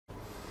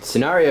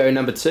Scenario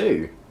number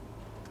 2.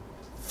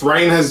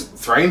 Thrain has...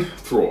 Thrain?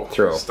 Thrall.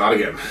 Thrall. Start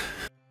again.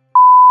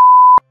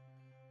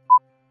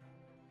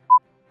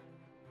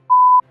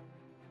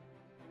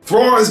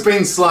 Thrall has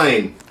been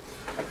slain.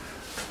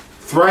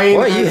 Thrain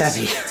What are you has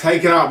having?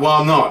 taken up...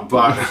 Well, I'm not,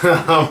 but...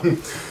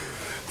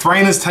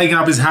 Thrain has taken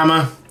up his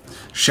hammer,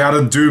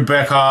 shouted "Do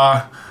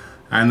Bekar,"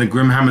 and the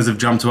Grimhammers have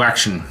jumped to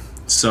action.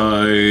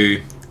 So...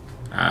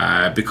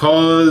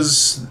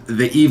 because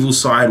the evil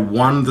side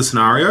won the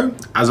scenario,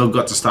 Azog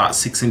got to start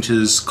 6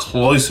 inches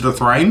closer to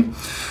Thrain.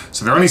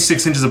 So they're only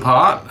 6 inches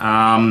apart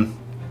on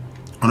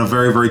a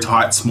very, very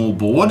tight, small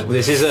board.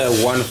 This is a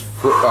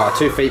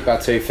 2 feet by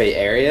 2 feet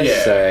area,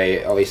 Yeah.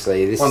 so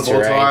obviously this One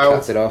terrain tile.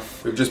 cuts it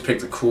off. We've just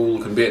picked a cool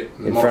looking bit,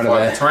 In front of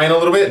modified the terrain a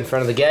little In bit.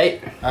 front of the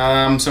gate.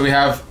 So we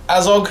have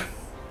Azog,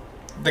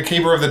 the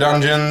keeper of the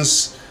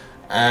dungeons,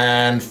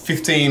 and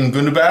 15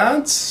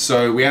 Gundabads.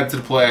 So we had to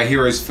deploy our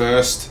heroes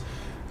first.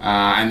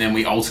 And then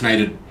we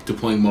alternated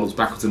deploying models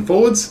backwards and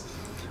forwards.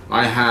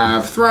 I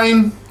have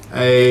Thrain,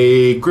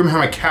 a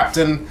Grimhammer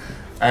captain,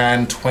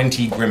 and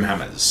 20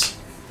 Grimhammers.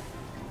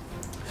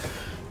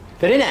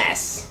 Very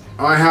nice.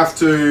 I have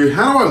to...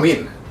 How do I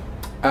win?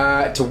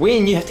 To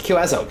win, you have to kill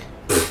Azog.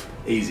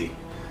 Easy.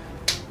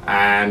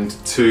 And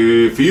for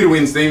you to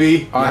win,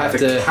 Stevie, I you have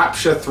to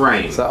capture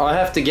Thrain. So I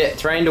have to get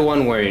Thrain to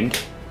 1 wound.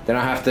 Then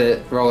I have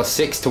to roll a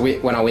 6 to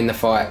when I win the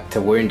fight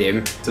to wound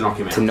him. To knock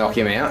him out. To knock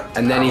him out.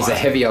 And then he's a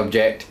heavy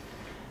object.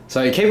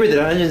 So Keeper of the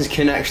Dungeons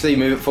can actually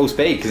move at full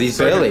speed because he's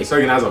burly. So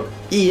can Azog.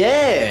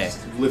 Yeah!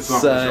 Lift him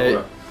up on the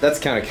shoulder. That's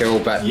kind of cool,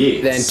 but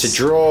Yes. then to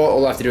draw,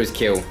 all I have to do is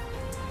kill.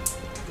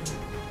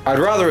 I'd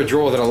rather a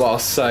draw than a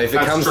loss, so if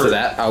it comes to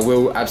that, I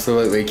will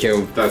absolutely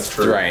kill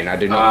Thrain. I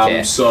do not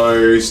care.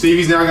 So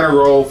Stevie's now going to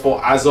roll for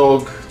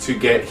Azog to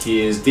get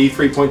his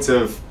D3 points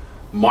of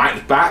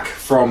might back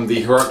from the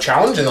heroic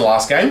challenge in the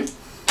last game.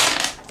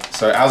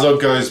 So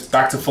Azog goes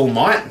back to full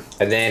might.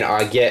 And then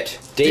I get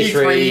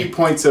D3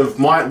 points of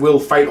might, will,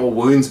 fate, or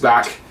wounds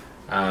back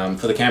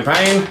for the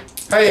campaign.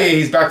 Hey,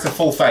 he's back to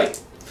full fate.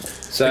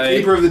 So the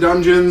Keeper of the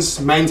Dungeons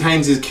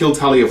maintains his kill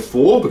tally of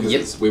 4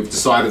 because we've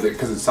decided that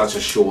because it's such a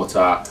short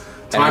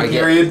time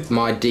period. Get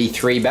my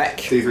D3 back.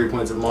 D3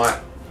 points of might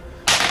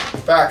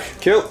back.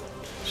 Cool.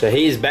 So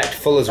he is back to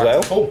full as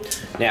well. Full.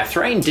 Now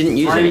Thrain didn't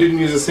use Thrain any. didn't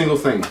use a single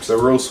thing, so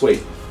we're all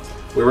sweet.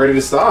 We're ready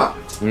to start.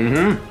 All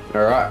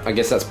right, I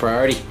guess that's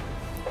priority.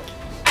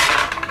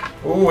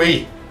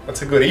 Ooh-wee,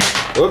 that's a goodie.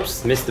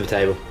 Whoops, missed the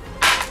table.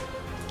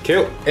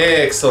 Cool.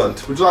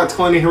 Excellent. Would you like to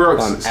call any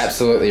heroics? I'm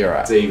absolutely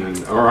alright. It's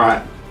even.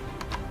 Alright.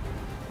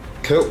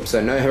 Cool,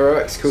 so no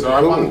heroics. Cool, So cool,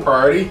 I cool. won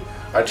priority.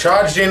 I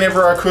charged in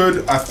ever I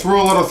could. I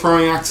threw a lot of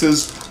throwing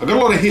axes. I got a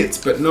lot of hits,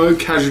 but no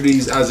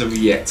casualties as of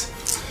yet.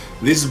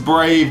 This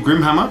brave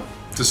Grimhammer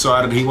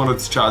decided he wanted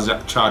to charge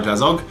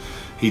Azog.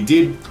 He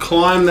did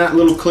climb that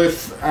little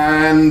cliff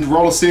and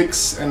roll a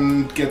 6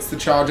 and gets to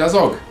charge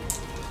Azog.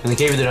 And the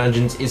Keeper of the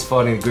Dungeons is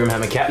fighting the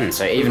Grimhammer Captain,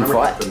 so even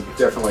fight.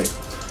 Definitely.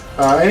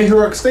 Any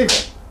heroics, Steve?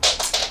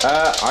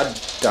 I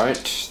don't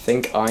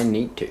think I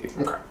need to.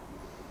 Okay.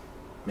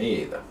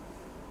 Me either.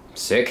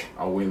 Sick.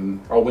 I'll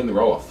win the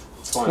roll off.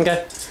 It's fine.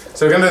 Okay.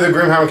 So we're going to do the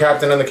Grimhammer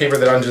Captain and the Keeper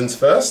of the Dungeons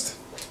first.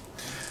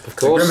 Of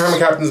course. The Grimhammer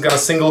Captain's going to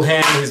single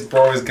hand, his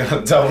bro is going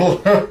to double.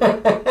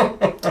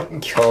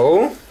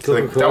 Cool. So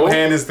the double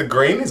hand is the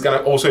green. He's going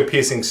to also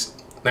piercing.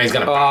 No, he's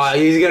going to bash. Oh,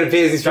 he's going to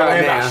pierce his Double right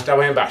hand now. bash.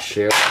 Double hand bash.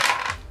 Sure.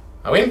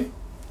 I win.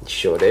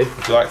 Sure, dude.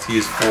 Would you like to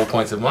use 4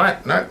 points of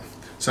might? No.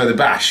 So the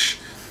bash.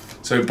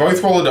 So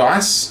both roll a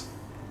dice.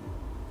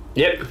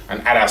 Yep.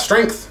 And add our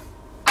strength.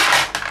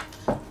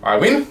 I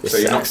win. This so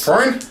you're not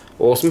sucks. prone.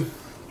 Awesome.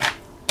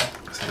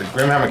 So the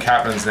Grimhammer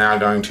Captain's now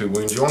going to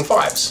wound you on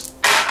 5s.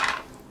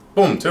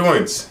 Boom, 2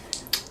 wounds.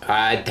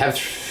 I have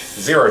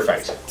 0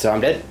 fate. So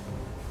I'm dead.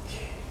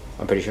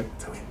 I'm pretty sure.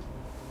 So win.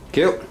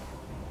 Cool.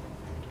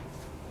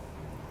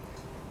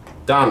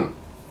 Done.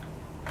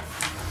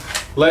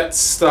 Let's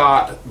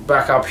start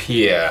back up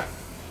here.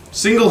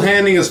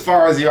 Single-handing as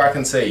far as the eye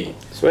can see.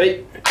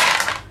 Sweet.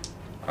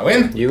 I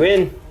win. You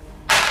win.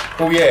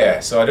 Oh yeah,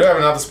 so I do have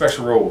another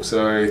special rule.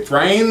 So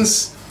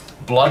Thrain's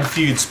Blood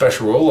Feud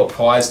special rule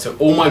applies to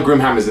all my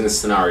Grimhammers in this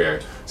scenario.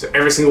 So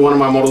every single one of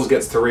my models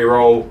gets to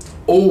reroll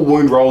all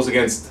wound rolls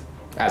against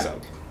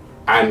Azog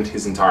and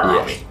his entire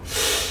army.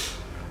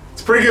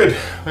 It's pretty good.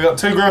 We got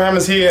 2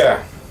 Grimhammers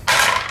here.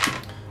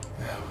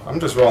 I'm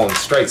just rolling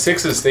straight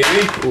 6s,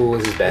 Stevie. Ooh,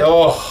 this is bad.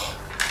 Oh.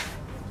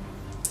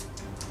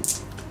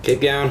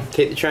 Keep going.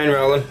 Keep the train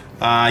rolling.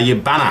 Your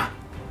banner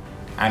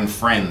and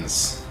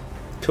friends.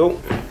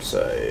 Cool. So,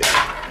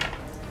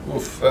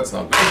 Oof, that's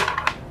not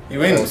good. You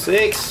win. roll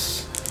 6.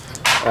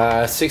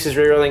 6 is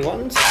rerolling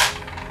 1s.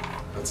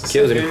 That's a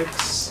Kills him.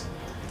 6.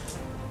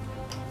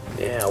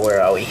 Yeah,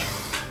 where are we?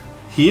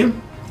 Here,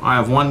 I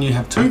have 1, you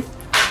have 2.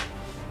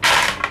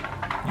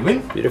 You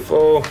win.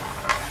 Beautiful.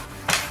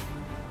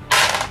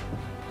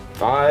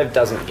 5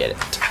 doesn't get it.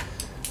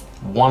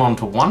 1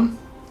 onto 1.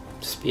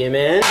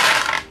 Spearman.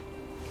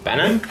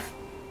 Banner.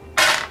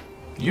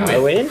 You I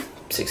win. win.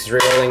 6 is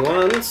rerolling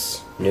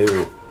 1s. No.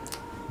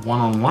 1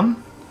 on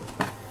 1.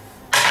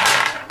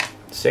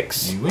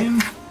 6. You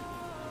win.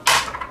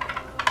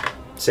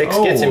 6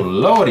 gets him. Oh,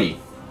 lordy.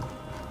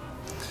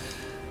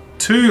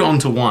 2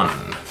 onto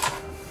 1.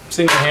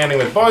 Single-handing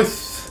with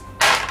both.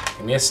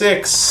 Give me a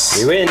 6.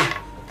 You win.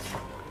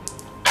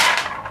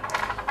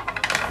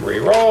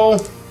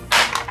 Reroll.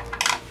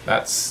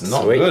 That's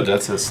not Sweet. good.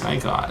 That's a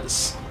snake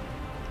eyes.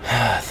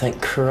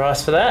 Thank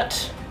Christ for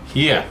that.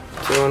 Here.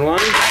 2 on 1.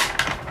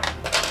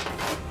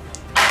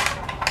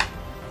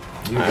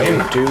 You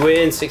win. 2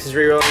 wins. 6 is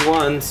rerolling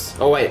ones.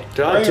 Oh wait,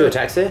 did I have 2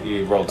 attacks there?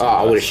 You rolled 2. Oh,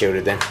 I would have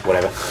shielded then.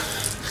 Whatever.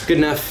 Good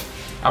enough.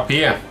 Up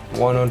here.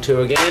 1 on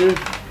 2 again.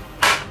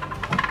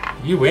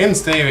 You win,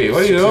 Stevie.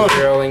 What are you doing?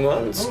 Rerolling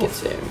ones.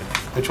 Gets him.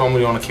 Which one would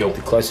you want to kill?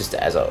 The closest to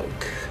Azog.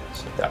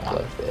 So That one.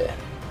 bloke there.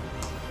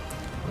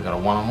 We got a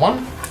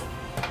 1-on-1.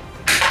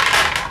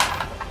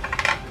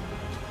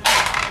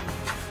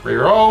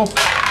 Reroll.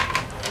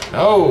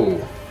 No.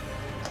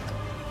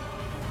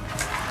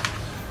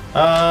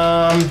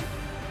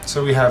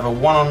 So we have a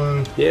 1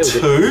 on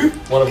 2.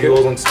 One of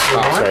yours on 2.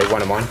 Oh, sorry,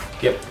 1 on 1.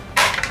 Yep.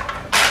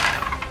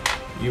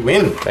 You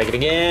win. Take it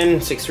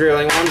again. 6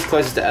 rerolling ones.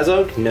 Closest to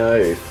Azog.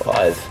 No.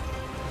 5.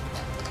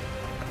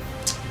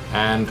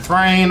 And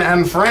Thrain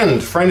and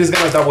Friend. Friend is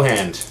going to double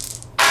hand.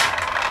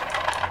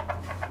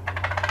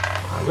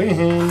 I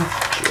win.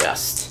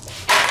 Just.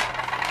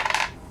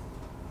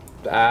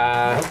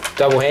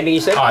 Double handing,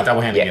 you said? Oh,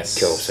 double handing, yeah, yes.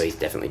 Cool, so he's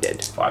definitely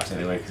dead. 5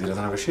 anyway, because he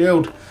doesn't have a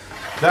shield.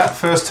 That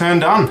first turn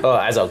done. Oh,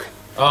 Azog.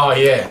 Oh,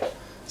 yeah.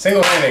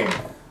 Single handing.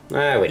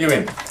 Wait. You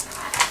win.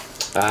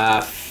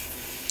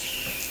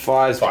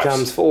 5s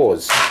becomes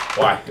 4s.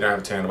 Why? You don't have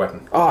a turned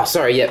weapon. Oh,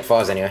 sorry, yep,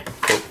 5s anyway.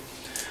 Cool.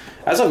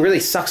 Azog really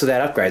sucks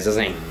without upgrades,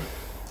 doesn't he?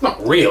 Not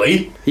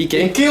really. He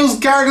can. He kills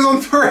characters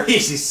on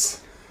 3s.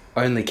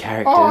 Only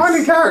characters. Oh,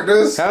 only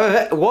characters.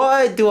 However,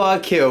 why do I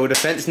kill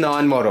Defense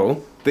 9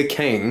 model, the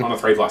King, On a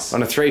 3+.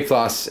 on a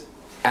 3+,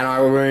 and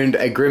I wound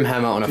a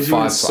Grimhammer on a 5+? Because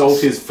you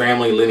insult his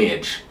family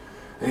lineage.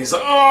 And he's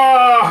like,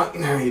 oh,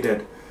 no, you're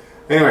dead.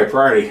 Anyway,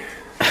 priority.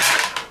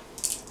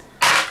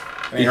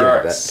 Any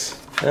heroes?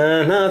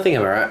 No, I think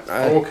I'm alright.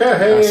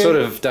 Okay. I sort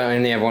of don't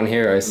only have 1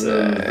 hero,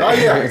 so... Oh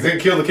yeah, they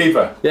kill the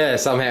keeper. Yeah,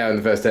 somehow in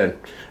the first turn.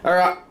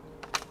 Alright.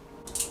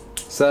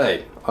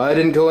 So, I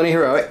didn't call any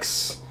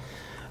heroics.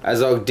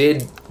 Azog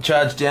did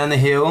charge down the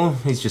hill.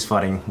 He's just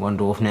fighting 1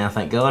 dwarf now,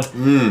 thank God.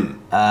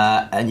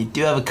 And you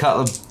do have a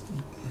couple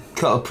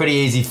of pretty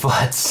easy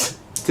fights,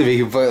 to be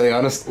completely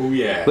honest. Oh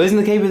yeah. Losing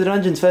the keeper of the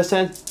dungeons first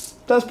turn,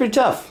 that was pretty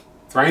tough.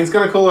 Thrain's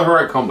gonna call a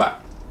heroic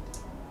combat.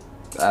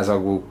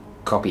 Azog will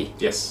copy.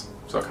 Yes.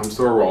 So it comes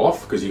to a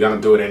roll-off, because you're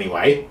gonna do it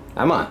anyway.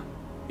 Am I?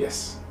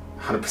 Yes.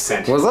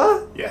 100%. Was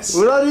I? Yes.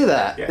 Would I do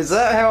that? Yes. Is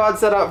that how I'd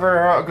set up for a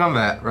heroic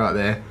combat? Right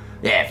there.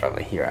 Yeah,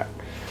 probably. You're right.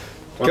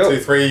 1, 2,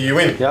 3, you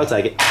win. Yeah, I'll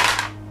take it.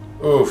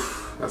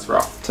 Oof, that's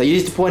rough. So you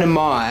used the point of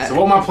might. So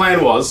what my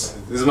plan was,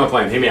 this is my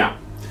plan, hear me out.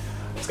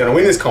 I was going to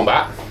win this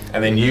combat,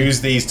 and then use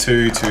these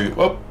 2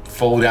 to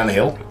fall down the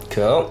hill.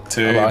 Cool.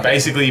 To like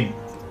basically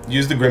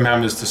use the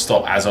Grimhammers to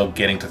stop Azog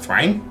getting to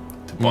Thrain,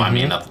 to buy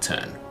me another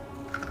turn.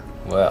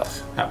 Well,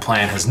 That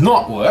plan has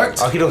not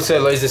worked. I could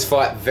also lose this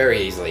fight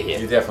very easily here.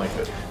 You definitely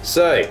could.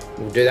 So,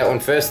 we'll do that one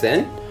first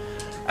then.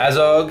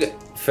 Azog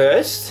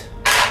first.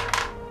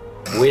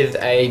 With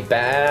a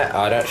ban.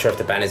 I'm not sure if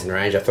the ban is in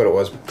range. I thought it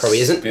was. Probably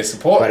isn't. Spear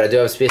support. But I do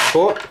have spear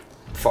support.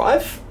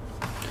 5.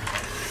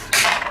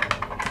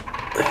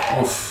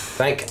 Oof.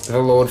 Thank the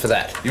Lord for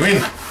that. You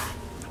win.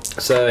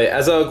 So,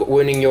 Azog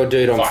wounding your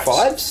dude on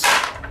 5s.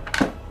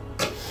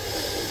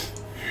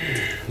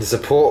 The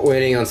support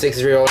wounding on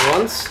 6 rerolling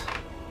ones.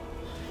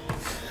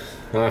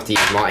 I'll have to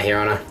use might here,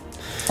 aren't I?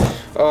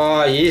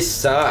 Oh, you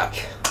suck.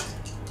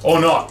 Or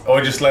not.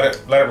 Or just let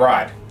it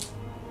ride.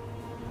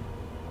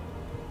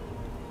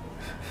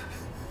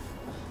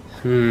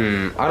 I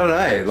don't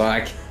know,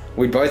 like,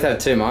 we both have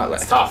 2 might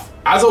left. It's tough.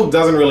 Azog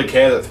doesn't really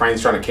care that Thrain's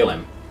trying to kill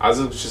him.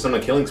 Azog's just on a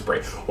killing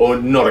spree. Or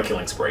not a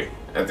killing spree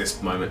at this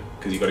moment,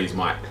 because you got to use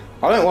might.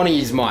 I don't want to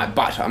use might,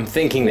 but I'm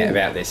thinking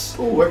about this.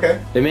 Oh,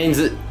 okay. It means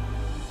that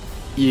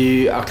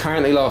you are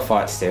currently lower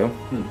fight still.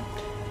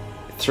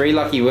 3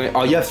 lucky wound.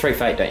 Oh, you have 3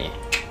 fate, don't you?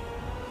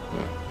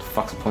 Oh, the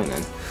fuck's the point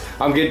then?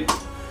 I'm good.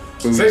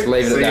 We'll just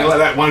leave it at that. You let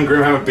that 1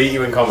 Grimhammer beat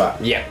you in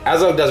combat? Yeah.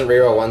 Azog doesn't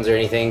reroll 1s or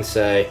anything,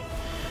 so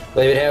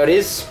leave it how it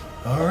is.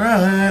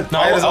 Alright. No,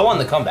 I won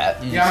the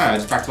combat. Yeah, no,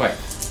 just backed away.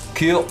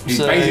 Cool. He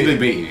basically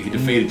beat you. He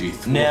defeated you.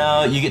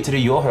 Now you get to do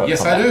your heroic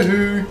Yes, combat. I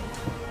do.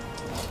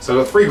 So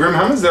we've got 3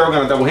 Grimhammers. They're all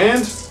going to double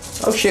hand.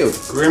 Oh, shield.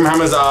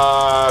 Grimhammers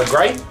are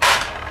grey.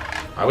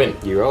 I win.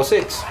 You roll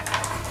 6.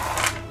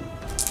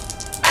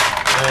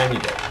 And you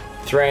dead.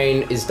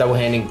 Thrain is double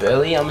handing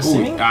Burley, I'm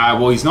assuming?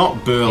 Well, he's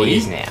not burly. He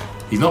is now.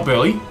 He's not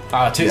burly.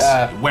 His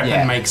weapon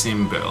yeah. makes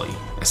him burly,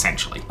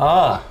 essentially.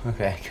 Ah,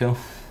 okay, cool.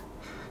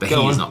 But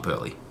Go he is on. not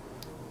burly.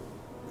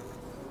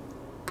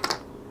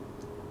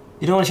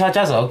 You don't want to charge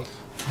Azog?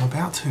 I'm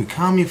about to.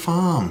 Calm your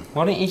farm.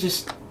 Why don't you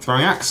just...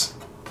 Throwing axe.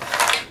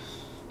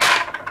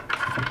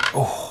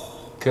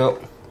 Oh,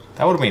 cool.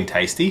 That would have been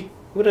tasty.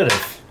 Would it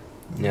have?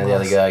 Now the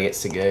other guy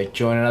gets to go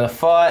join another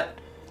fight.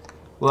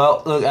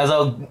 Well, look,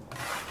 Azog,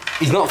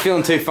 he's not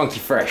feeling too funky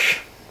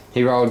fresh.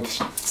 He rolled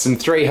some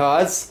 3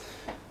 hards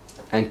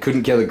and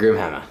couldn't kill the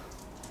Grimhammer.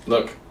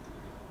 Look.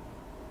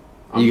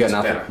 You got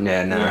nothing.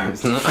 Yeah, no,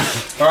 it's not.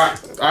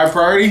 Alright, I have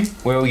priority.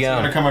 Where are we going?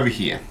 I'm gonna come over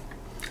here.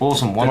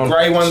 Awesome. The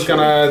grey one's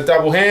gonna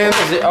double hand.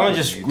 I'm gonna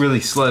just really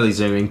slowly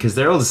zoom in because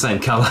they're all the same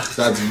colour.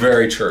 That's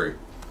very true.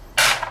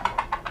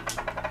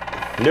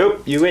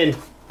 Nope, you win.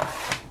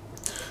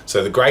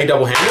 So the grey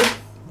double-handed,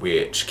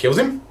 which kills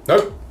him.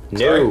 Nope.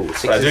 No.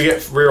 But I do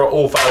get reroll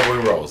all 5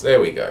 wound rolls. There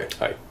we go.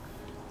 Oh.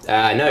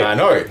 No.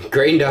 No.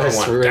 Green dice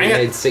Dang remade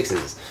it.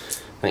 6s.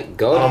 Thank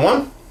God.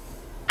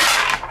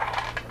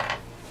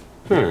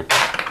 1-on-1.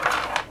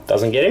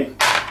 Doesn't get him.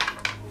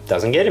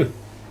 Doesn't get him.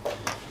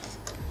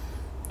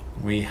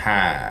 We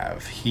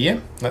have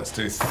here. Let's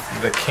do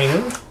the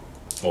king.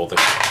 Well,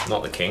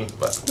 not the king,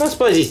 but I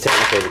suppose he's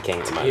technically the king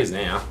at the he moment. is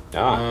now.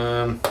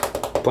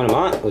 Point of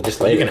mine, or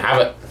just leave You it? can have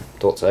it.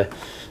 Thought so.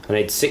 I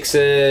need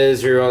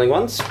 6s, rerolling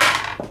 1s.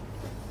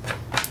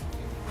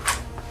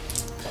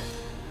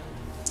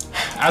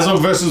 Azog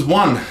versus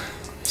 1.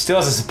 Still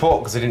has a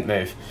support because I didn't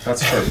move.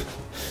 That's true.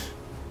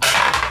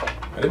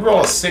 I did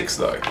roll a 6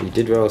 though. You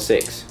did roll a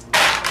 6.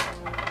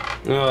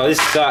 Oh, this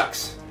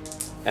sucks.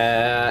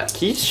 Can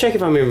you just check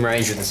if I'm in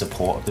range with the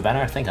support of the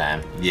banner? I think I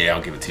am. Yeah,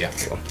 I'll give it to you.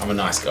 Cool. I'm a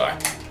nice guy.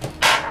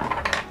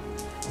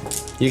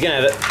 You can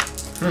have it.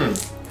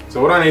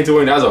 So what do I need to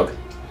wound Azog?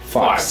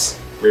 5s.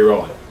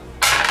 Rerolling.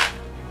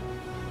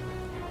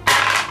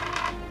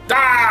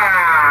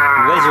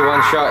 Ah! There's your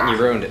 1 shot and you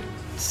ruined it.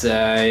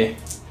 So...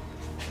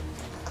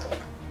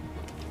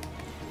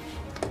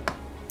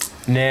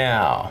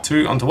 Now...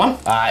 2 onto 1.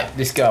 Alright,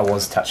 this guy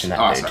was touching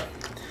that dude. Sorry.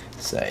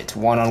 So it's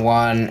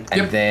 1-on-1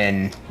 and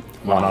then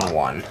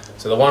 1-on-1.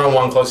 So the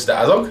 1-on-1 closest to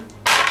Azog.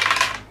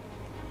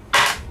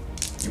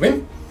 You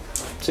win.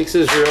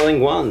 6s rerolling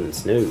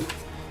 1s. No.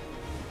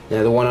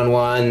 Now the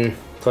 1-on-1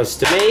 closest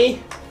to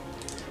me.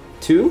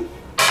 2.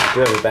 I do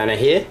have a banner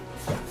here.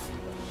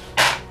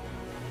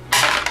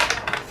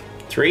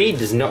 3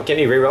 does not get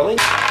me rerolling.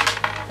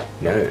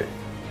 No.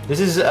 This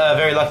is a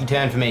very lucky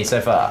turn for me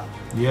so far.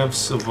 You have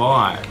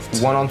survived.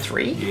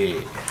 1-on-3.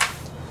 Yeah.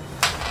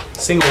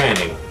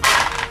 Single-handing.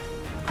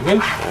 You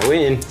win. I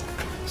win.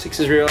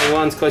 6s rerolling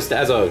 1s close to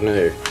Azog.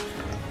 No.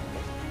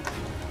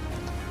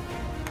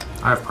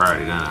 I have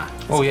priority, don't I?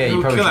 Oh yeah, you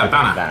Ooh, probably kill should that have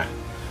banner. the banner.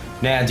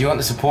 Now, do you want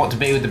the support to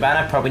be with the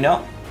banner? Probably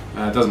not.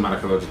 It doesn't matter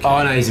because I just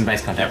Oh no, he's in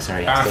base contact.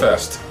 Sorry. banner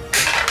first.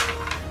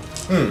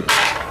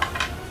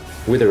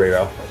 With a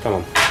reroll. Come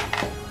on.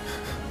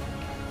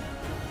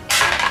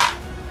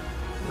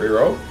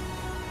 Reroll.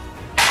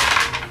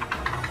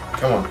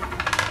 Come on.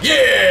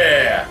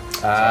 Yeah!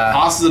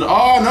 Passes it.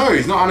 Oh no,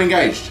 he's not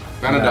unengaged.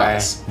 Banner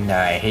dies.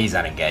 No, he's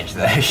unengaged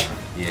though.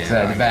 Yeah.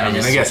 So the banner I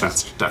just guess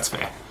that's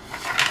fair.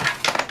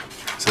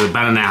 So the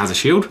banner now has a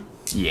shield.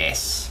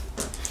 Yes.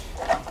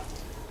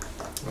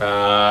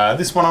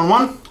 This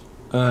 1-on-1.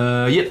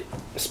 Yep.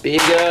 Spear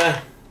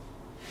guy.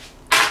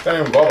 Don't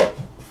even bother.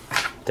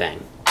 Dang.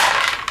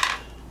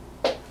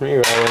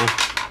 Rerolling.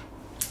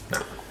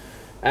 No.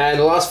 And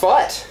the last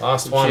fight.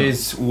 Last which one.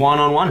 is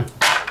 1-on-1.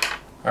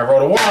 I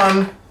rolled a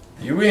 1.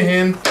 You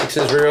win.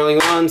 6s rerolling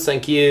 1s.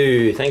 Thank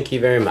you. Thank you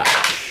very much.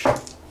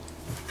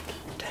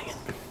 Dang it.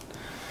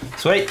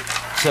 Sweet.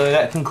 So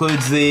that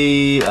concludes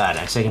the I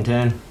don't know, second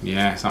turn.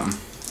 Yeah, something.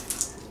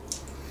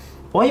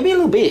 Why you being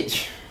a little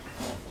bitch?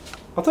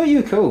 I thought you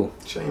were cool.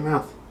 Shut your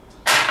mouth.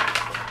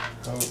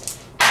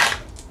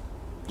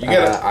 You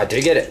get it. I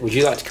do get it. Would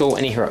you like to call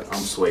any heroics?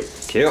 I'm sweet.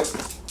 Kill.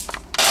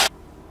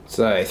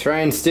 So,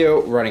 Thrain's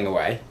still running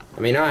away.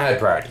 I mean, I had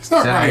priority. He's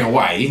not running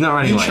away. He's not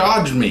running away. He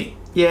charged me.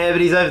 Yeah,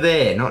 but he's over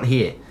there, not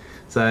here.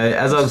 So,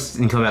 as I was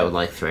in combat with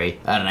like 3,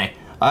 I don't know.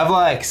 I have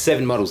like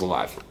 7 models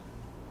alive.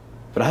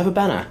 But I have a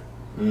banner.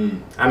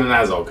 And an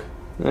Azog.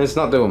 It's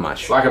not doing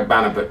much. It's like a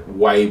banner, but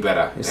way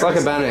better. It's like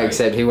a banner,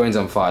 except he wounds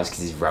on 5s because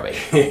he's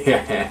rubbish.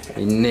 Yeah.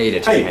 You need a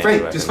Hey, two-handed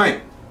faint. weapon. Just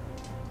faint.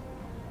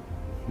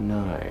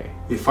 No.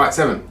 You fight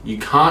 7. You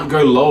can't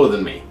go lower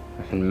than me.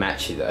 I can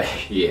match you though.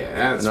 Yeah,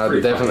 that's And I'd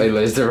pretty definitely funny.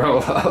 lose the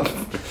roll up.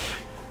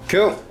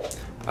 Cool.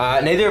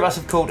 Neither of us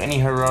have called any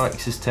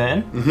heroics this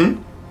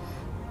turn.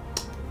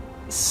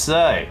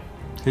 So,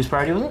 whose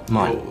priority was it?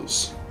 Mine.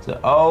 Yours. So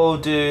I'll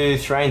do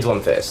Thrain's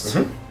one first.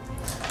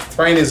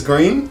 Thrain is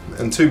green,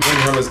 and 2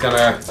 Grimhammer's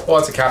gonna... Oh,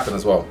 it's a captain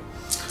as well.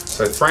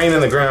 So Thrain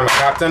and the Grimhammer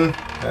captain,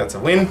 that's a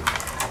win.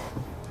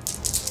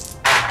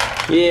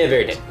 Yeah,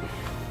 very dead.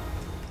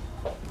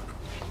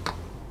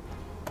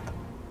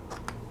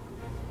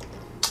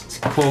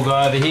 Poor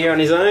guy over here on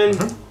his own.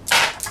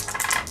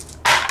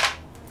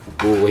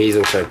 Oh, he's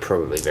also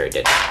probably very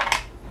dead.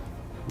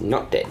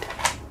 Not dead.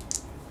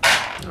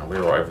 No,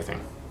 reroll everything.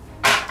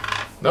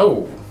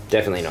 No!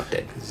 Definitely not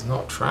dead. He's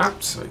not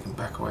trapped, so he can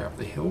back away up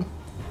the hill.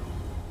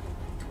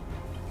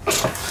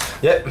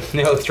 Yep,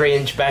 now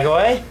 3-inch back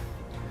away.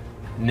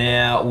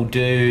 Now we'll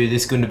do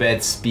this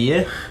Gundabad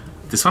spear.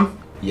 This one?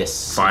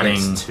 Yes. Fighting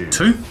against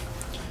 2.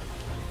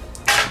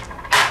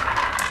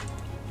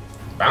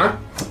 Banner?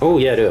 Oh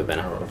yeah, I do have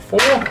banner. 4.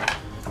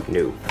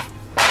 No.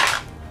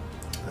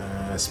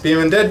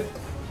 Spearman dead.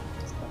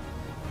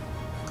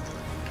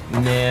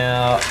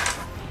 Now,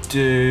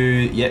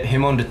 do, yep,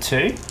 him on to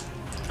 2.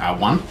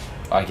 1.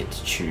 I get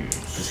to choose.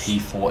 Because he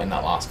fought in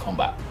that last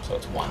combat, so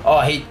it's 1. Oh,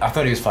 I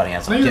thought he was fighting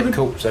outside. No, Yeah,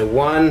 cool. So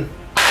 1.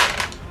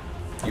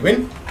 You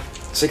win.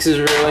 6s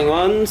rolling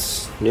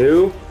 1s.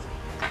 No.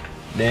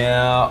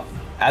 Now,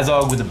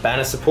 Azog with the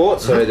banner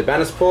support. So the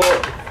banner support,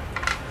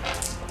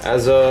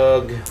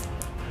 Azog,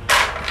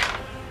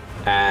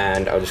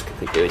 and I'll just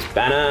quickly do his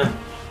banner.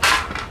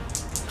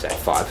 So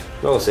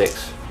 5. Roll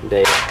 6.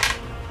 Indeed.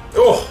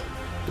 Oh!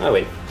 I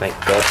win. Thank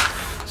God.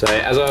 So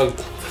Azog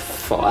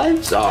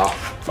 5s? Oh.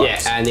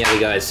 Yeah, and the other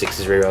guy's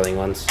 6s rerolling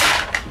 1s.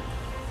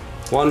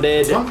 1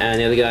 dead, and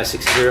the other guy's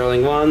 6s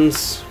rerolling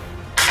 1s.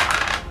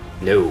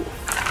 No.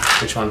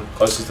 Which one?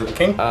 Closest to the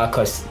king?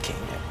 Close to the king,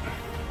 yeah.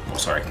 Oh,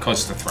 sorry.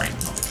 Closest to Thrain,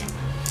 not the king.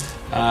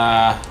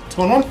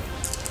 2 on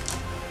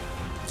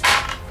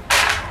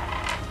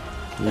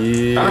 1.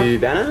 You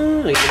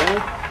banner? I get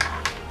banner.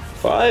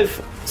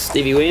 5.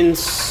 Stevie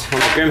wins. On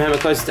the Grimhammer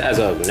closest to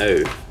Azog.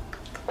 No.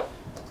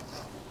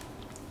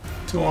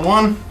 2 on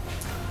 1.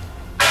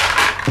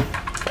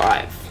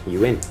 5. You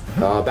win.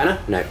 Banner?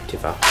 No, too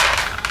far.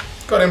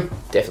 Got him.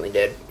 Definitely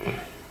dead.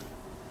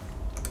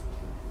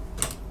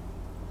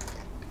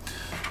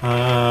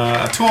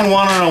 A 2 on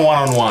 1 and a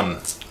 1 on 1.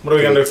 What are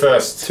we going to do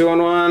first? 2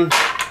 on 1.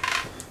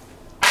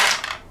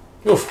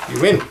 Oof,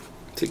 you win.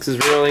 6s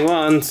rolling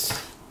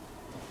 1s.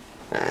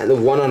 And the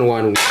 1 on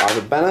 1 are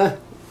the banner.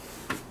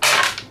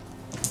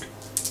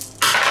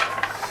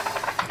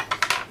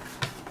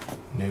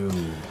 No.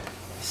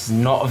 This is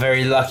not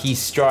very lucky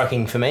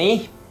striking for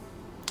me.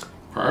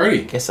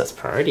 Priority. Guess that's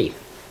priority.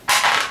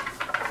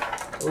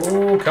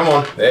 Oh, come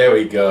on. There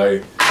we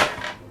go.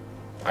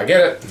 I get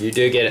it. You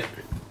do get it.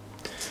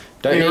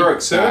 Don't need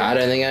heroic, sir. I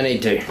don't think I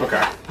need to.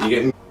 Okay. You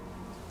getting...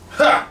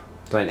 Ha!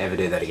 Don't ever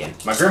do that again.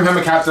 My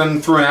Grimhammer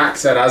captain threw an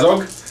axe at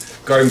Azog.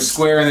 Got him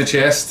square in the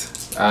chest.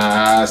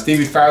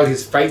 Stevie failed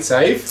his fate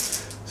save.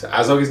 So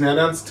Azog is now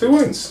down to 2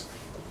 wounds.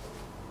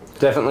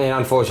 Definitely an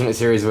unfortunate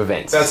series of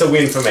events. That's a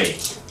win for me.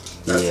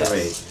 That's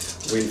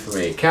for me. Win for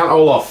me. Count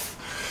Olaf.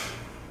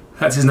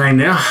 That's his name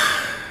now.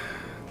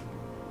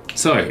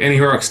 So, any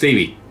heroic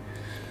Stevie?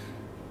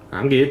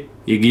 I'm good.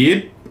 You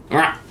good?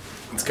 Alright,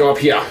 let's go up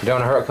here. You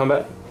don't want a heroic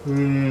combat?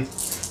 No.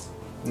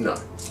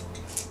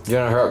 You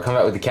want a heroic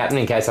combat with the captain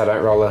in case I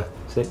don't roll a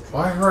 6?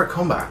 Why heroic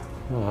combat?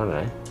 Oh, I don't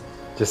know.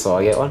 Just so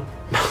I get one.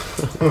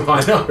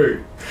 I know.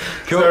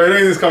 Cool. So we're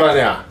doing this combat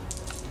now.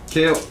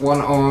 Kill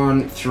 1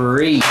 on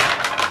 3.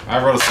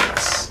 I rolled a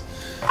 6.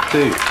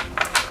 2.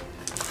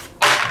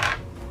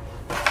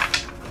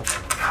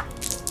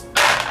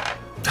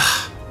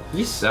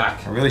 You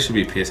suck. I really should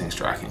be piercing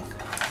striking.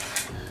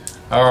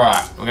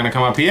 Alright, we're gonna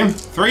come up here.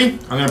 3.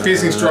 I'm gonna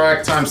piercing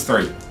strike times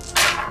 3.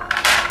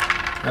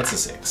 That's a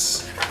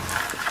 6.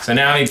 So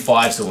now I need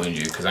 5 to wound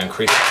you because I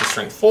increased it to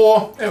strength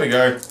 4. There we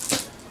go.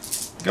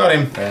 Got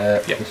him.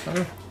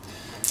 Yep.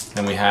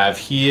 Then we have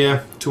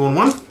here 2 on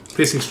 1.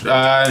 Piercing,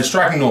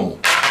 striking normal.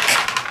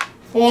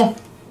 4.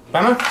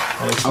 Banner.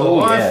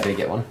 Oh yeah, I did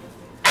get one.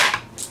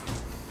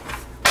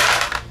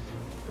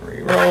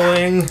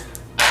 Re-rolling.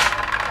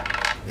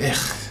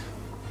 Ugh.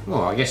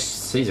 Oh, I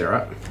guess he's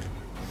alright.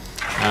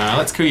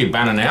 Let's kill your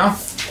banner now.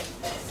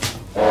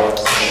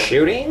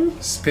 Shooting.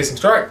 Piercing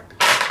strike.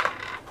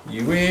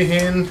 You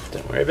win.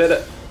 Don't worry about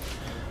it.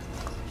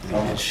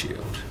 And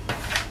shield.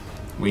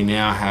 We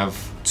now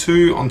have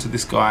 2 onto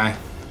this guy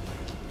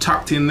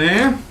tucked in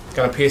there.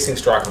 Gonna piercing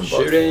strike on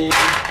both. Shooting.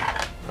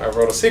 I've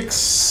rolled a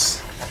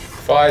 6.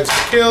 5 to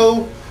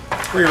kill.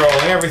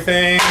 Re-rolling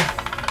everything.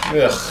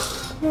 Ugh.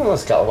 Oh,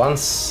 let's go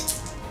once.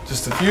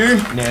 Just a few.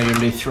 Now you're gonna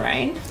do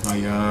Thrain. Oh,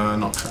 you're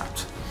not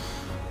trapped.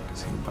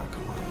 Let's heal back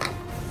away.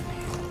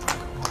 Heal back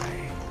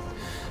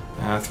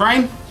away.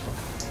 Thrain.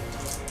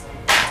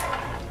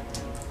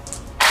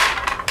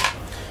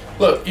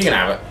 Look, you can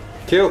have it.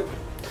 Kill.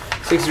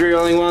 6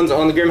 rerolling 1s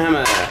on the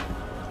Grimhammer.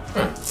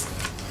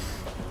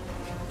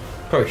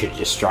 Probably should have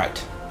just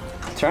striked.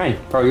 Thrain.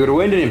 Probably would have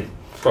wounded him.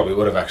 Probably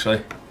would have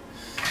actually.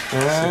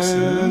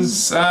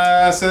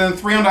 6s. So then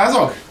 3 on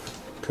Azog.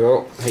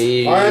 Cool. I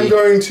am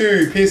going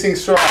to piercing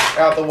strike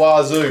out the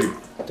wazoo.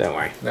 Don't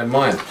worry. Never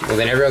mind. Well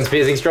then everyone's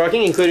piercing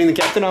striking, including the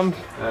captain.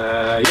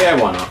 Yeah,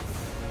 why not?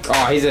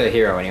 Oh, he's a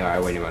hero anyway. I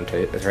win him on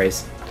 2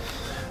 3s.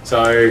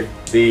 So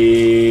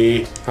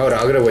the. Hold on,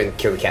 I'm gonna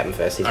kill the captain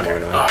first. He's more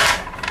annoying.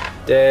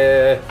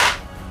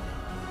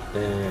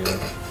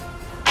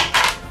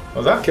 What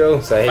was that?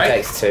 Cool. So he Fate.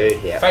 takes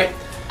 2. Yeah. Fate.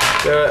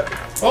 Do it.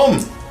 Boom.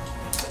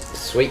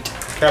 Sweet.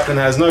 Captain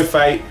has no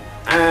fate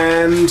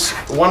and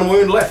 1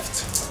 wound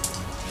left.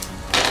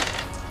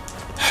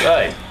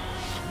 So,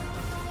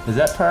 is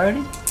that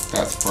priority?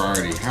 That's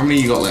priority. How many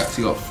you got left?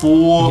 You got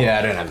 4. Yeah,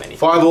 I don't have many.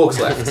 5 orcs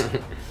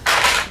left.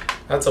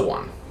 That's a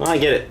 1. I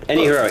get it.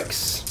 Any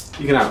heroics?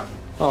 You can have it.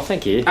 Oh,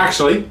 thank you.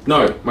 Actually,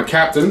 no. My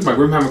captain, my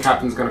Grimhammer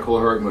captain's going to call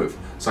a heroic move,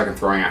 so I can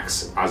throwing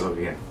axe Azog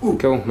again. Ooh.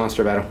 Cool.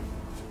 Master of battle.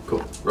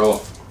 Cool. Roll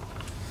off.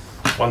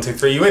 1, 2,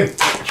 3. You win.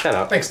 Shut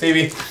up. Thanks,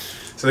 Stevie.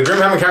 So the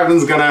Grimhammer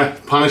captain's going to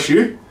punish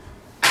you.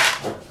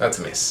 That's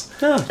a miss.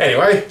 Oh.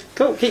 Anyway.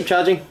 Cool. Keep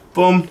charging.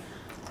 Boom.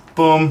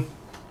 Boom.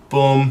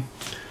 Boom.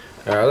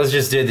 Alright, let's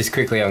just do this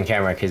quickly on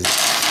camera because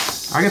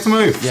I get to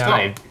move.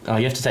 yeah, Stop. oh,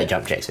 you have to take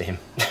jump checks for him.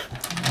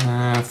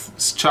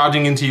 It's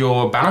charging into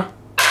your banner.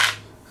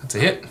 That's a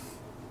hit.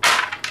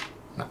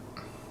 No.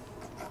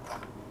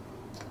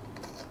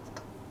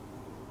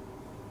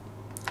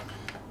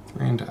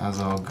 3 into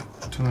Azog,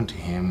 2 into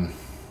him.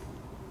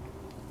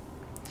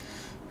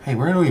 Hey,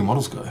 where do all your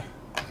models go?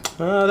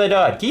 Oh, they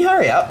died. Can you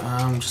hurry up?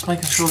 Just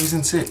making sure he's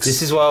in 6.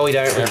 This is why we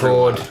don't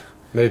record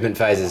movement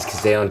phases,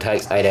 because Dion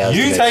takes 8 hours.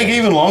 You take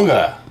even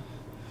longer.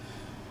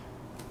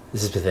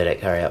 This is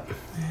pathetic. Hurry up.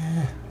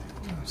 Yeah,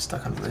 I'm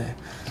stuck under there.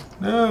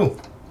 No.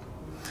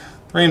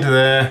 3 into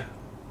there.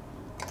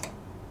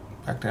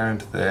 Back down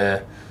into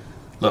there.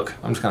 Look,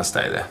 I'm just gonna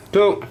stay there.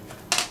 Cool.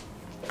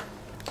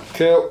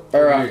 Cool.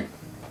 Alright.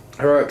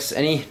 Heroics,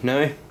 any?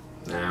 No?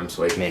 Nah, I'm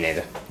sweet. Me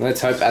neither.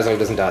 Let's hope Azog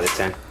doesn't die this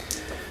time.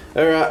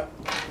 Alright.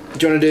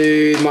 Do you want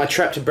to do my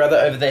trapped brother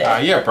over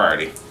there? Yeah,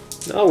 priority.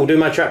 Oh, we'll do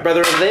my trapped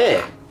brother over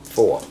there.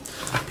 4.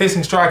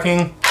 Piercing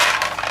striking.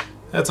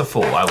 That's a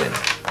 4. I win.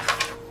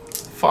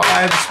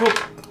 5.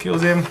 Swoop.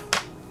 Kills him.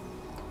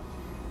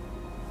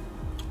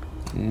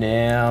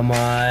 Now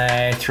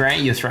my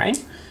Thrain. Your Thrain?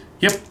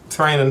 Yep.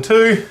 Thrain and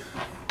 2.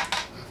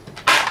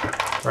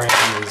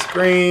 Thrain is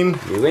green.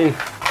 You win.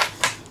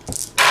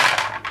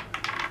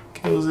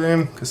 Kills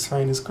him because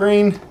Thrain is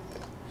green.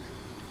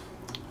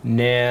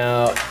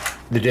 Now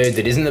the dude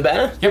that isn't the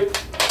banner? Yep.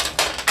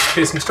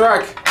 Piercing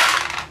strike.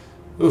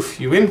 Oof,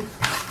 you win.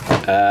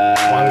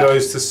 One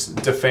goes to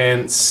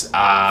defense 4,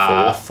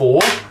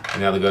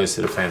 and the other goes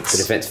to defense. The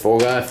defense 4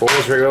 guy. 4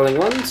 is rerolling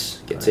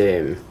ones. Gets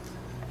him.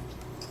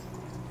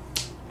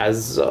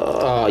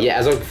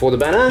 Azog before the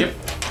banner. Yep.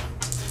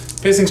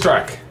 Piercing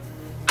strike.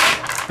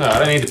 No, I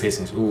don't need the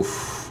piercing.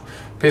 Oof.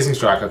 Piercing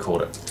strike, I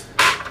called it.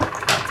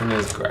 Captain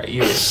is great.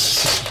 You win.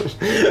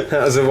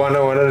 That was a 1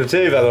 or 1 out of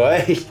 2, by the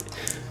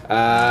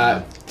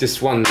way.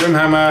 Just one.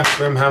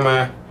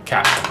 Grimhammer,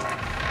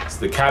 captain. So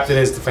the captain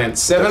is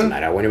defense 7.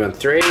 I win him on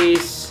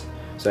 3s.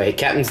 So he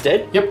captain's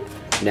dead. Yep.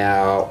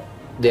 Now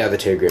the other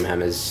 2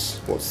 Grimhammers.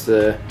 What's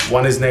the?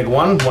 1 is neg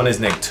 1, 1 is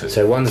neg 2.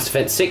 So one's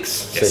defense 6,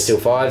 so Yes. still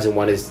 5s, and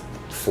 1 is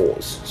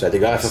 4s. So the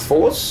guy for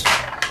 4s.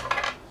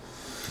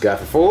 Go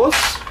for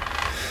 4s.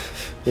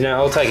 You know,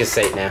 I'll take a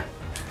seat now.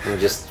 We'll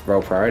just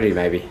roll priority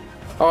maybe.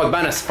 Oh, the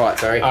banner's fight,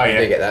 sorry. Oh yeah.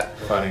 I do get that.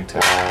 Fighting 2.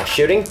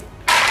 Shooting.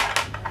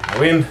 I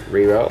win.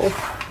 Reroll.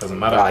 Doesn't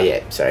matter. Oh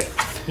yeah, sorry.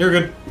 You're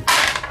good.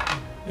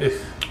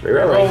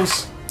 Reroll.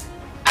 Rolls.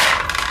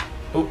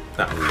 Oh,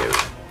 no.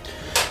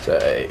 So,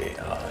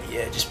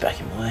 yeah, just back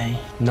him away.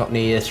 Not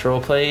near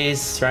Thrall,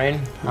 please,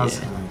 Thrain. How's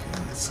Yeah.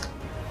 okay, let's-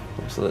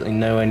 Absolutely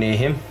nowhere near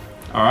him.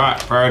 Alright,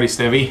 priority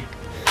Stevie.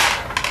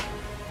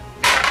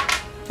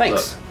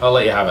 Thanks. Look, I'll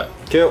let you have it.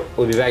 Cool.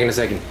 We'll be back in a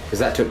second, because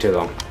that took too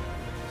long.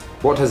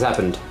 What has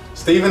happened?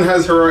 Stephen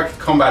has heroic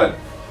combated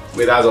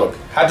with Azog.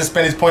 Had to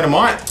spend his point of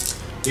might.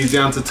 He's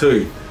down to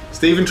 2.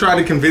 Stephen tried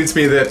to convince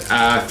me that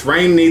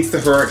Thrain needs the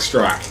heroic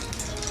strike.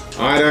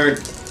 I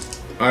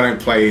don't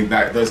play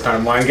those kind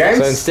of mind games.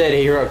 So instead,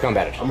 he heroic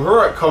combated. I'm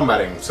heroic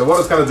combating. So what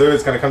it's going to do,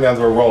 it's going to come down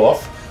to a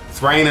roll-off.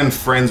 Thrain and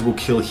friends will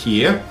kill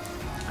here.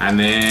 And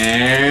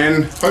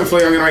then,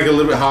 hopefully I'm going to make it a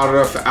little bit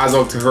harder for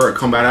Azog to heroic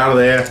combat out of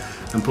there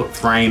and put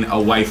Thrain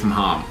away from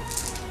harm.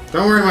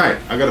 Don't worry, mate.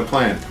 I got a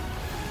plan.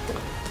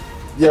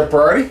 You have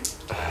priority?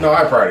 No, I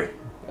have priority.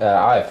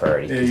 I have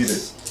priority. Yeah, you do.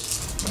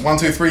 1,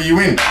 2, 3, you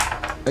win.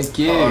 Thank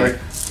you.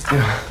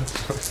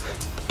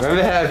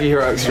 Remember how if you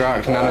heroic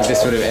strike, none of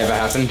this would have ever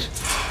happened?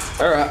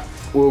 Alright,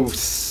 we'll... 1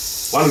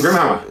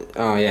 Grimhammer.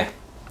 Oh, yeah.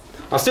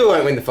 I still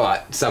won't win the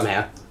fight,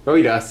 somehow. Oh,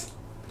 he does.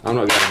 I'm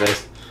not going to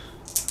this.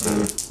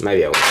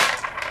 Maybe I will.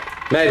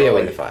 Maybe I'll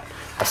win the fight.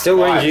 I still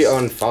win you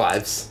on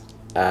 5s,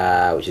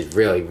 which is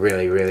really,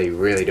 really, really,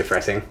 really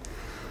depressing.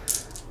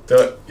 Do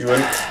it. You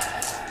win.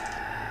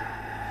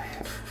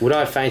 Would I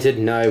have fainted?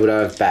 No. Would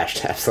I have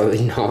bashed?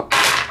 Absolutely not.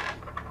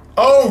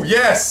 Oh,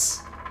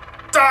 yes!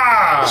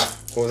 Ah!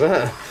 What was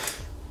that?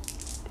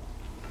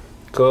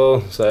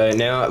 Cool. So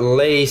now at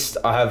least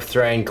I have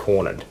Thrain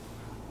cornered.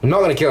 I'm not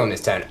going to kill him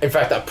this turn. In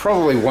fact, I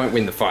probably won't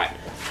win the fight.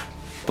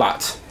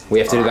 But we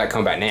have to do that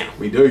combat now.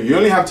 We do. You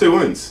only have 2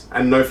 wounds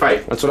and no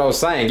fate. That's what I was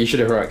saying. You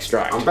should have heroic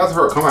strike. I'm about to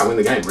heroic combat and win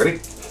the game.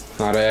 Ready?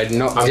 I do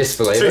not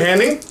disbelieve it.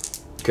 Two-handing.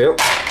 Cool.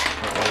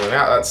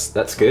 Out.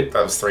 That's good.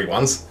 That was 3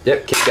 1s.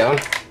 Yep, keep going.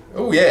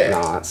 Oh, yeah.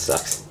 Nah, that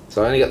sucks.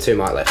 So I only got 2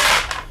 might left.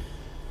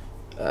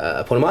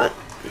 Point of might.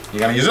 You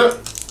gonna use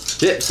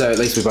it? Yep, so at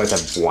least we both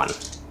have 1.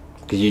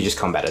 Because you just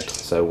combated,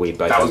 so we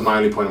both That was my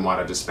only point of might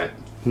I just spent.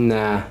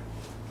 Nah.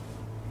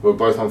 We're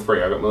both on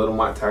 3. I got my little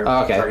might tag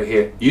okay.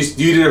 here. You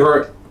did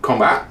heroic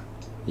combat?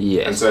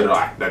 Yeah. And so did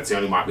I. That's the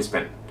only might we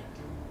spent.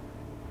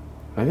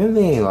 I remember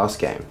the last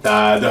game.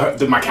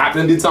 My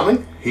captain did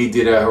something. He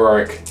did a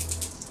heroic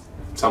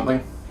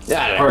something.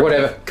 Yeah, I don't know.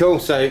 Whatever. Cool,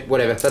 so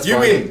whatever. That's you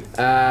fine. Win.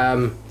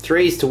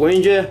 3s to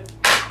wound you.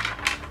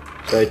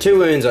 So 2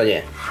 wounds on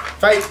you.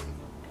 Fate.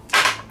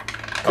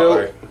 Cool.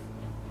 Uh-oh.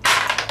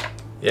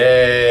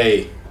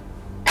 Yay.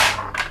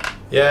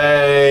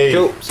 Yay.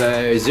 Cool,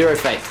 so 0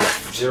 fate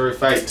left. 0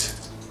 fate.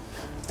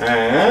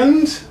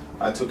 And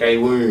I took a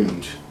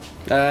wound.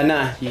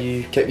 Nah,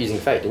 you kept using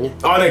fate, didn't you?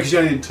 Oh no, because you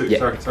only did 2.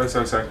 Yeah.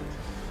 Sorry.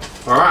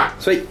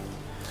 Alright. Sweet.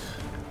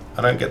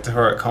 I don't get to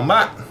heroic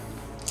combat.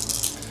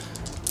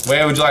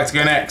 Where would you like to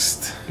go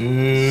next?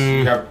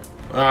 You have,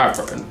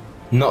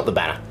 Not the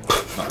banner.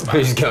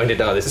 Who's going to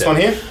die this one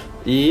here?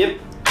 Yep.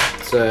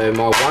 So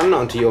my 1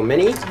 onto your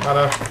mini.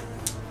 Got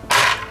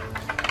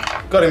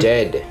him.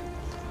 Dead.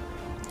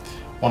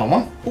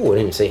 1-on-1. Oh, I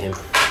didn't see him.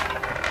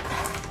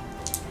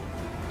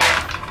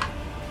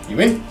 You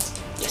win.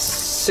 Yes.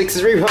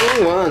 6 re-rolling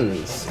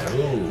 1s.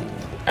 Ooh.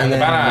 And the then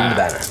banner. the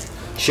banner.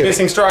 Sure.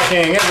 Missing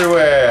striking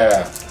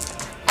everywhere.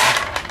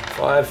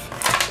 5.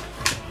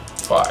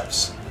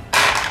 5s.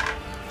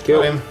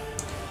 Kill Got him.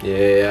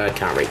 Yeah, I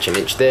can't reach an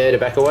inch there to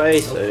back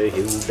away, so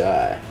he'll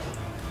die.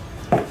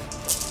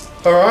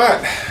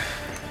 Alright.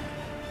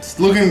 It's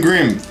looking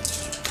grim.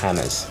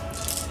 Hammers.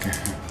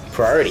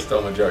 Priority.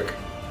 Stole my joke.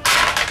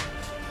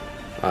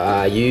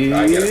 You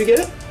I get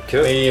it.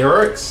 Cool. Any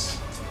heroics?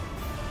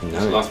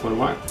 No. Last one of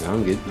mine? No,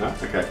 I'm good. No?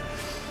 Okay.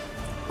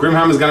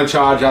 Grimhammer's gonna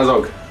charge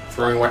Azog.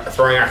 Throwing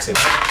axe in.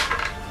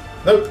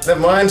 Nope, never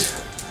mind.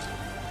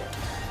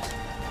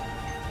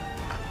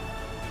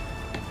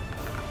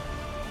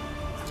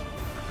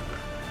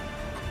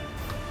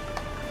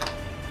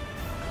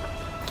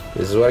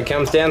 This is what it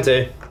comes down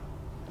to.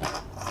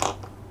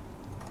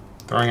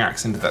 Throwing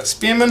axe into that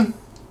spearman.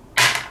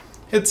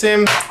 Hits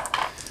him.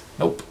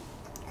 Nope.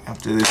 Have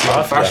to do this the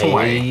old-fashioned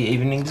way. He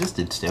even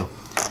existed still.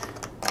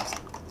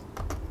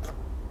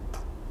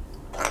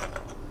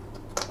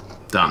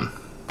 Done.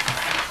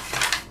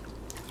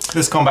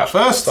 This combat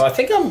first. So I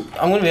think I'm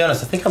going to be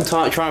honest. I think I'm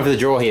trying for the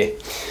draw here.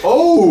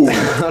 Oh!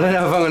 I don't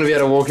know if I'm going to be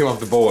able to walk him off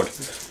the board.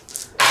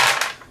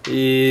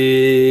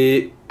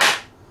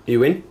 You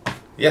win?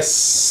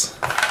 Yes.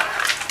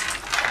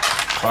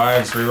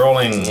 5s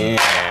re-rolling.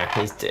 Yeah,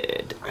 he's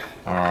dead.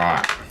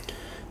 Alright.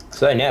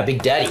 So now,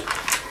 Big Daddy.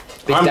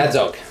 Big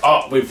Dadzog.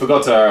 Oh, we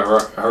forgot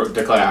to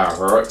declare our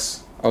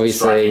heroics.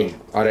 Obviously,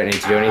 Striking. I don't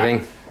need to do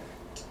anything.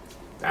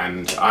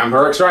 And I'm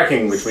heroic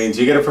striking, which means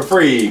you get it for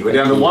free. We're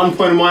down to 1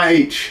 point of my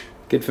each.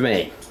 Good for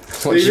me.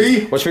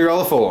 Stevie? Watch me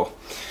roll a 4.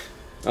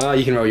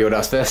 You can roll your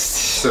dice first.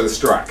 So the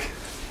strike.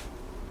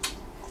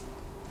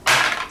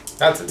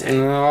 That's a 10.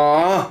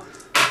 Oh,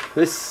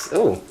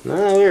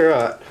 no, you're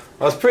right.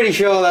 I was pretty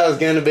sure that was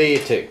going to be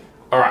a 2.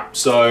 Alright,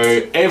 so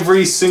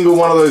every single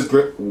one of those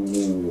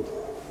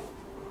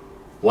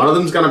one of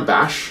them's gonna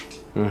bash.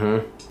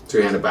 Mm-hmm.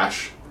 Two-handed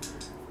bash.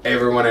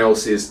 Everyone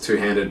else is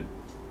two-handed.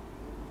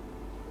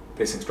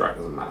 Piercing strike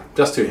doesn't matter.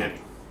 Just two-handed.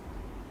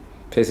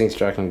 Piercing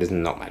striking does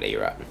not matter,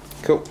 you're right.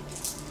 Cool.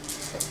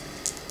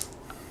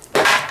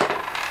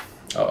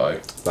 Uh-oh.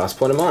 Last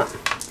point of mine.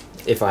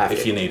 If I have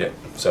If you need it.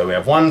 So we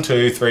have 1,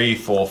 2, 3,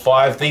 4,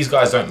 5. These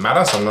guys don't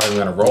matter, so I'm not even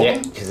gonna roll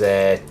them. because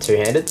they're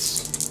two-handed.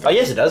 Oh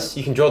yes it does.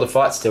 You can draw the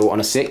fight still on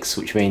a 6,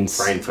 which means...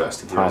 Thrain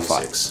first if you half roll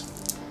a 6.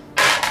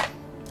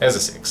 There's a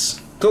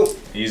 6. Cool.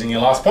 Using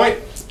your last point.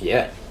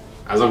 Yeah.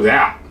 Azog's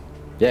out.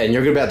 Yeah, and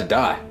you're about to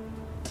die.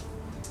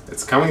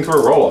 It's coming to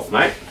a roll-off,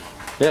 mate.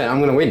 Yeah, I'm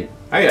gonna win.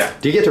 Oh yeah.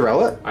 Do you get to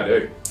roll it? I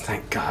do.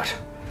 Thank God.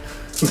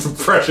 The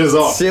pressure's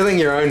off. Sealing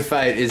your own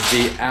fate is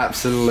the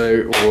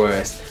absolute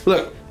worst.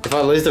 Look, if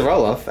I lose the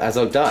roll-off,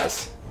 Azog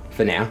dies.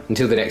 For now,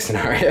 until the next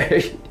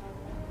scenario.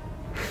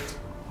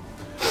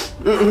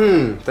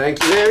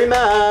 Thank you very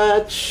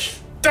much.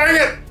 Dang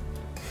it!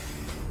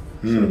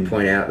 Just want to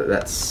point out that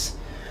that's...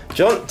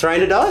 John,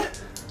 Thrain to die?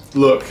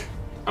 Look,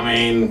 I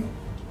mean...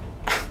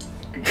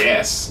 I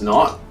guess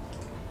not.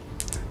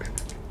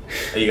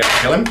 Are you gonna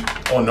kill him?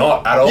 Or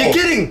not at all? You're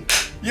kidding!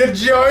 You're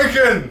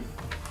joking!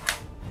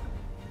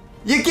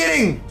 You're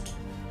kidding!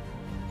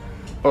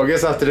 Well, I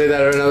guess I have to do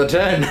that on another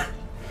turn.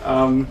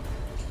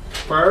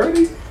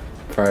 Priority?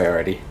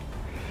 Priority.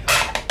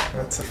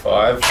 That's a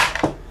 5.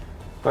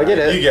 I get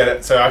it. You get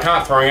it. So I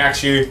can't throwing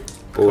axe you.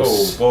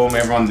 Course. Cool. Boom,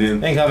 everyone's in.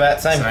 Think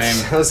about same.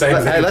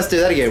 Same. Hey, let's do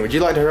that again. Would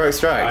you like to heroic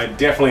strike? I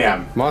definitely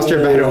am. Master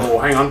of battle. Oh,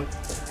 hang on.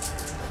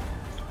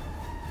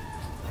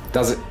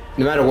 Does it?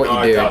 No matter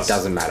what you do, it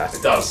doesn't matter.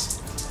 It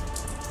does.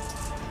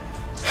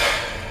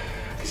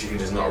 Because you can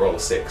just not roll a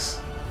 6.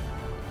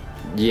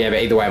 Yeah,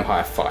 but either way, I'm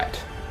higher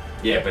fight.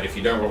 Yeah, but if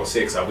you don't roll a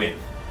 6, I win.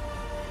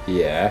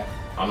 Yeah.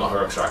 I'm not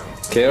heroic striking.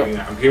 Cool.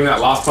 I'm giving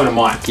that last point of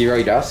mine. Can you roll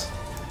your dice?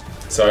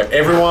 So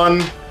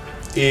everyone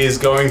is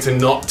going to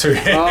not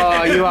two-hand.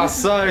 Oh, you are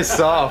so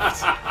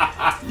soft.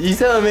 You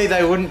telling me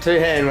they wouldn't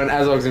two-hand when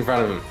Azog's in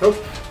front of them? Nope.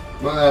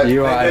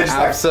 You are an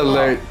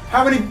absolute...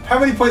 How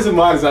many points of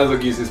mine does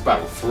Azog use this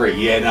battle? 3.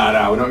 Yeah,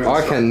 no, we're not going to...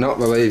 I cannot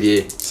believe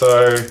you.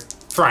 So,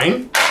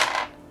 Thrain.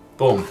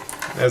 Boom.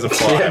 There's a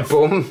 5. Yeah,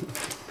 boom.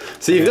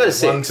 So you've got a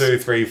 6. 1, 2,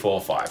 3,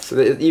 4, 5.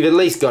 So you've at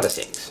least got a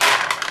 6.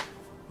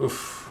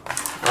 Oof.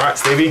 Alright,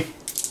 Stevie.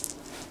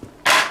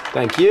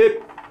 Thank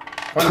you.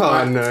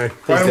 Oh no.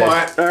 One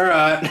white.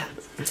 Alright.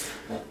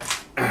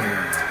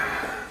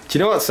 Do you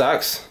know what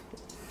sucks?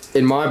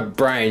 In my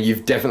brain,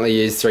 you've definitely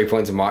used 3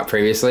 points of might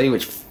previously,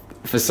 which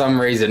for some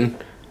reason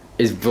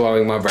is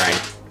blowing my brain.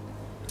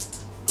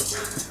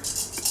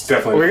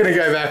 Definitely. We're gonna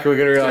go back and we're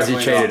gonna realise you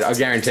Definitely cheated. not. I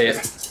guarantee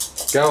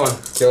it. Go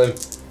on, kill him.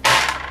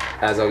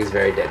 Azog is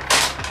very dead.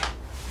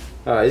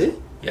 Oh, is he?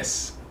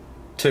 Yes.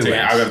 Two I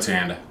wounds. got a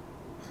two-hander.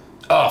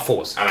 Oh,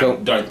 force. And Cool.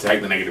 don't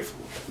take the negative.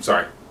 I'm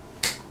sorry.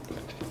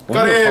 Why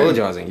are you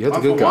apologising? You're the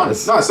good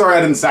guys. No, sorry,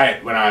 I didn't say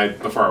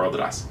it before I rolled the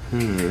dice.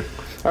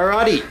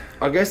 Alrighty.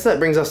 I guess that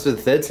brings us to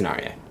the third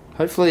scenario.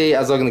 Hopefully,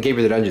 Azog and the Keeper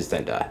of the Dungeons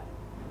don't die.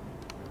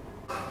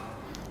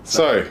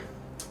 So,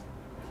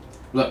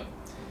 Look,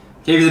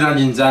 Keeper of the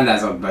Dungeons and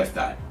Azog both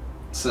die.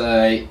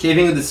 So,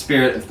 keeping with the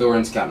spirit of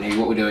Thorin's company,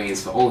 what we're doing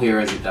is for all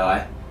heroes that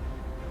die,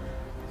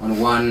 on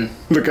one...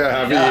 look how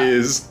happy Yeah. he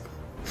is.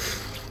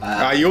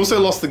 You also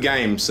lost the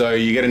game, so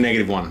you get a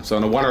 -1. So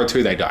on a 1 or a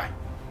 2, they die.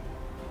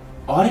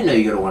 Oh, I didn't know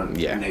you got a one,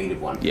 Yeah. a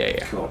 -1. Yeah,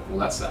 yeah. Cool. Well,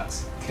 that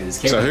sucks. Because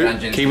So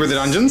who? Keeper of the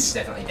Dungeons? is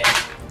definitely dead.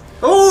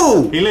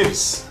 Oh! He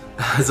lives.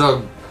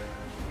 Azog.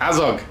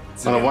 Azog.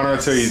 On a 1 or a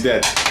 2, he's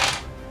dead.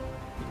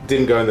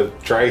 Didn't go in the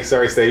tray.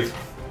 Sorry, Steve.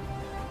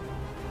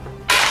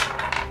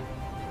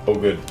 All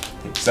good.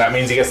 So that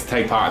means he gets to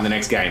take part in the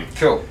next game.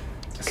 Cool.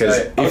 Because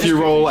So, I'll if just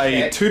you roll quickly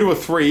a check. 2 to a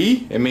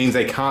 3, it means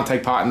they can't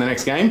take part in the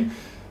next game.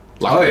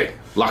 Luckily. Oh.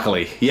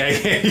 Luckily. Yeah,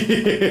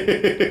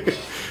 yeah.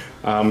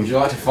 Would you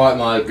like to fight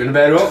my good and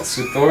bad orcs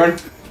with Thorin?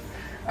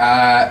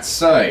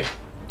 So,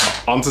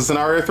 On to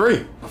scenario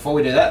 3. before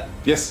we do that,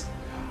 Yes.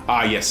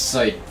 Ah, yes.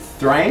 so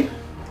Thrain,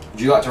 would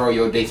you like to roll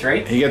your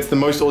D3? He gets the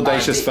most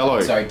audacious fellow.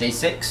 Sorry,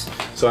 D6.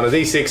 So on a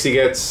D6, he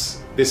gets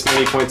this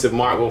many points of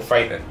might will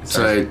fate it.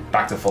 So- he's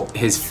back to full.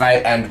 His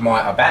fate and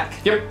might are back.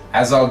 Yep.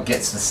 Azog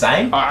gets the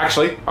same.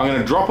 Actually, I'm going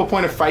to drop a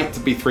point of fate to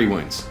be 3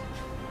 wounds.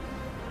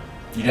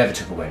 You never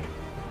took a wound.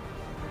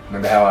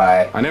 Remember how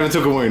I never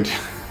took a wound.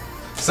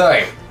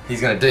 So,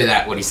 he's going to do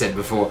that, what he said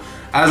before.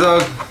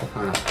 Azog,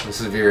 this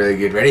will be really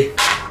good. Ready?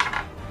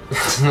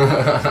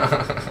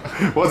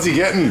 What's he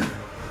getting?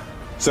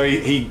 So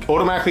he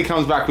automatically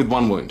comes back with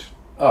 1 wound.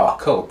 Oh,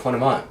 cool. Point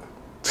of might.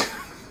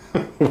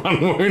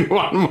 1 wound,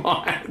 1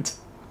 might.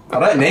 I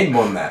don't need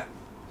more than that.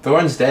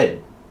 Thorin's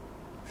dead.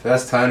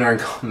 First turner in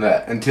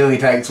combat until he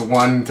takes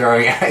 1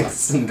 throwing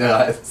axe and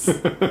dies.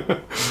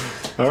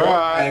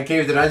 Alright. And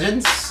Keeper of the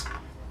Dungeons.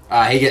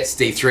 He gets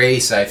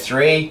D3, so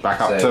 3.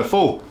 Back up so, to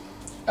full.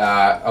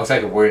 I'll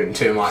take a wound and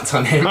 2 mites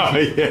on him. Oh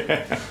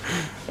yeah.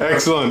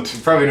 Excellent.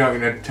 Probably not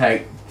going to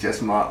take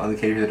just might on the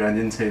Keeper of the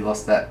Dungeons who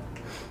lost that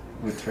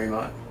with 3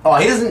 might. Oh,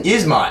 he doesn't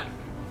use might.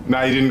 No,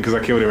 he didn't because I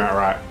killed him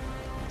outright.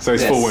 So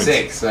he's Yeah, 4 wounds.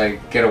 6, so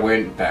get a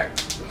wound back.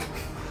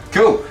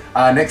 Cool.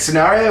 Next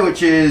scenario,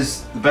 which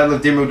is the Battle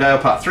of Dimrill Dale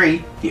Part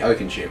 3, the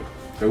Oaken Shield.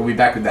 So we'll be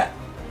back with that.